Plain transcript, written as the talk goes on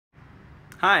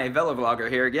Hi, Velovlogger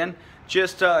here again.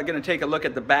 Just going to take a look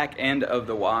at the back end of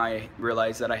the WAW. I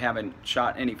realized that I haven't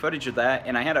shot any footage of that,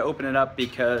 and I had to open it up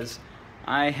because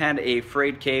I had a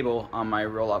frayed cable on my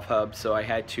roll-off hub, so I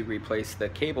had to replace the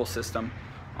cable system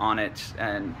on it.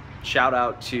 And shout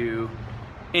out to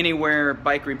Anywhere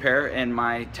Bike Repair in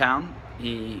my town.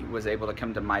 He was able to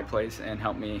come to my place and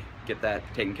help me get that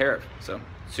taken care of. So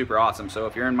super awesome. So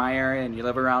if you're in my area and you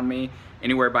live around me,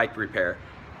 Anywhere Bike Repair,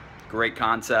 great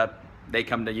concept. They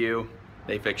come to you,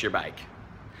 they fix your bike.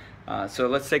 So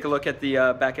let's take a look at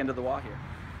the back end of the WAW here.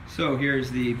 So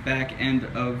here's the back end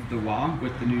of the WAW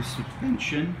with the new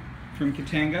suspension from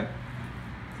Katanga.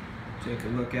 Take a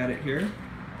look at it here.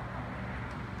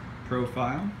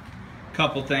 Profile.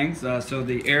 Couple things. So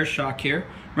the air shock here,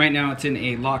 right now it's in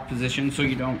a lock position so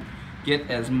you don't get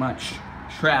as much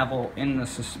travel in the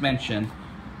suspension.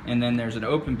 And then there's an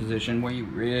open position where you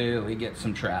really get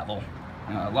some travel,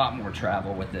 a lot more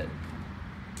travel with it.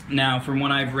 Now, from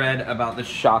what I've read about the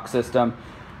shock system,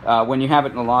 when you have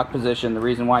it in a lock position, the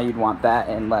reason why you'd want that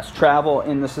and less travel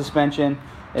in the suspension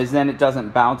is then it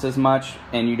doesn't bounce as much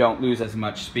and you don't lose as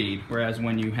much speed. Whereas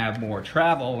when you have more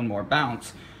travel and more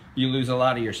bounce, you lose a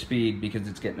lot of your speed because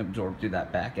it's getting absorbed through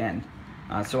that back end.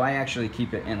 So I actually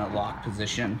keep it in a lock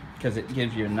position because it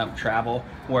gives you enough travel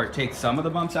where it takes some of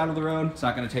the bumps out of the road. It's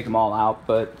not going to take them all out,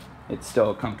 but it's still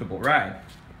a comfortable ride.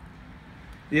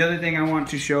 The other thing I want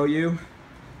to show you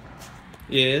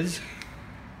is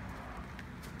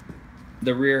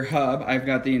the rear hub. I've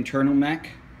got the internal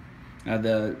mech,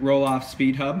 the roll-off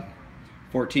speed hub,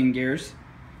 14 gears.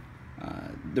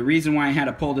 The reason why I had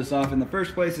to pull this off in the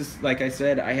first place is, like I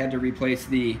said, I had to replace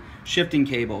the shifting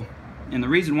cable. And the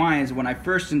reason why is when I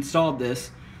first installed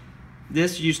this,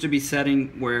 this used to be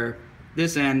setting where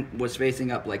this end was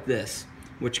facing up like this,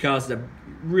 which caused a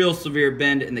real severe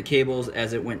bend in the cables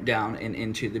as it went down and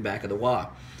into the back of the WAW.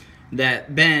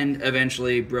 That bend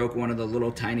eventually broke one of the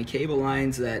little tiny cable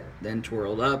lines that then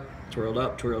twirled up,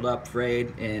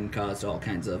 frayed, and caused all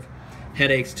kinds of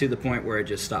headaches to the point where it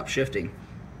just stopped shifting.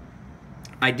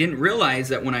 I didn't realize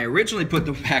that when I originally put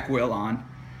the back wheel on,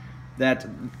 that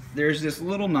there's this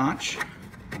little notch.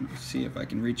 Let's see if I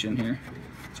can reach in here.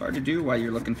 It's hard to do while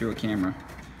you're looking through a camera.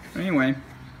 But anyway,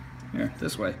 here,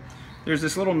 this way. There's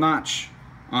this little notch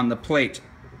on the plate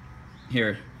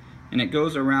here, and it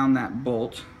goes around that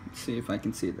bolt. Let's see if I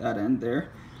can see that end there.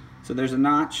 So there's a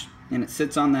notch, and it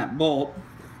sits on that bolt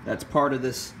that's part of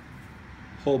this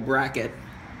whole bracket,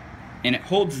 and it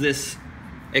holds this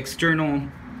external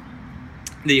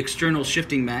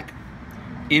shifting mech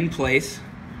in place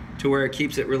to where it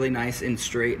keeps it really nice and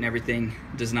straight and everything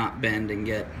does not bend and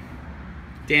get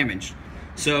damaged.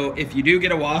 So if you do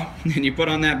get a WAW and you put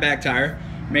on that back tire,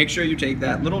 make sure you take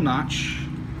that little notch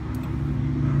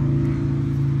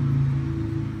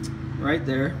right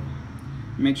there.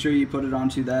 Make sure you put it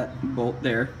onto that bolt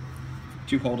there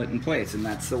to hold it in place, and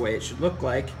that's the way it should look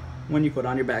like when you put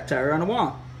on your back tire on a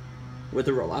WAW with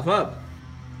a roll-off hub.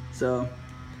 So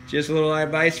just a little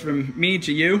advice from me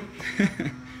to you,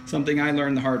 something I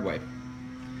learned the hard way.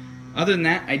 Other than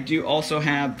that, I do also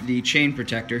have the chain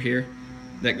protector here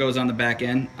that goes on the back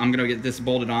end. I'm gonna get this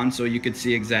bolted on so you could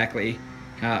see exactly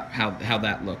how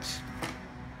that looks.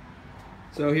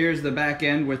 So here's the back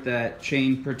end with that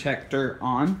chain protector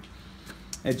on.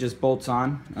 It just bolts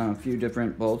on, a few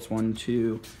different bolts, 1,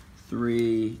 2,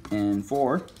 3, and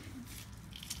 4.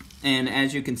 And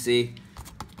as you can see,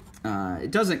 it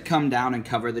doesn't come down and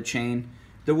cover the chain.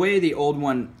 The way the old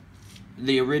one,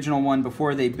 the original one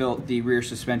before they built the rear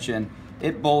suspension,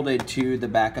 it bolted to the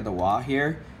back of the WAW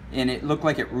here, and it looked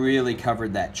like it really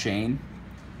covered that chain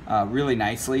really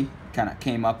nicely. Kind of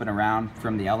came up and around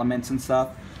from the elements and stuff.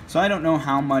 So I don't know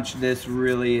how much this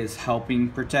really is helping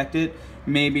protect it.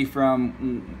 Maybe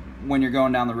from when you're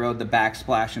going down the road, the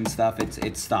backsplash and stuff,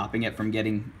 it's stopping it from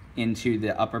getting into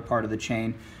the upper part of the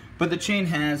chain. But the chain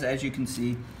has, as you can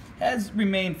see, has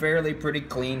remained fairly pretty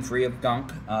clean, free of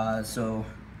gunk.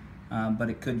 But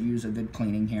it could use a good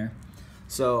cleaning here.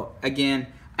 So again,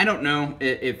 I don't know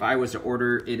if I was to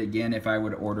order it again, if I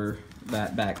would order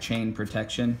that back chain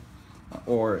protection,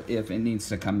 or if it needs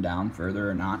to come down further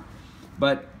or not.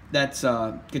 But that's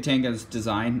Katanga's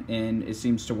design, and it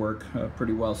seems to work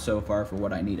pretty well so far for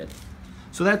what I needed.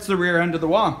 So that's the rear end of the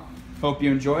WAW. Hope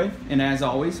you enjoy, and as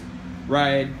always,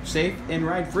 ride safe and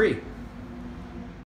ride free.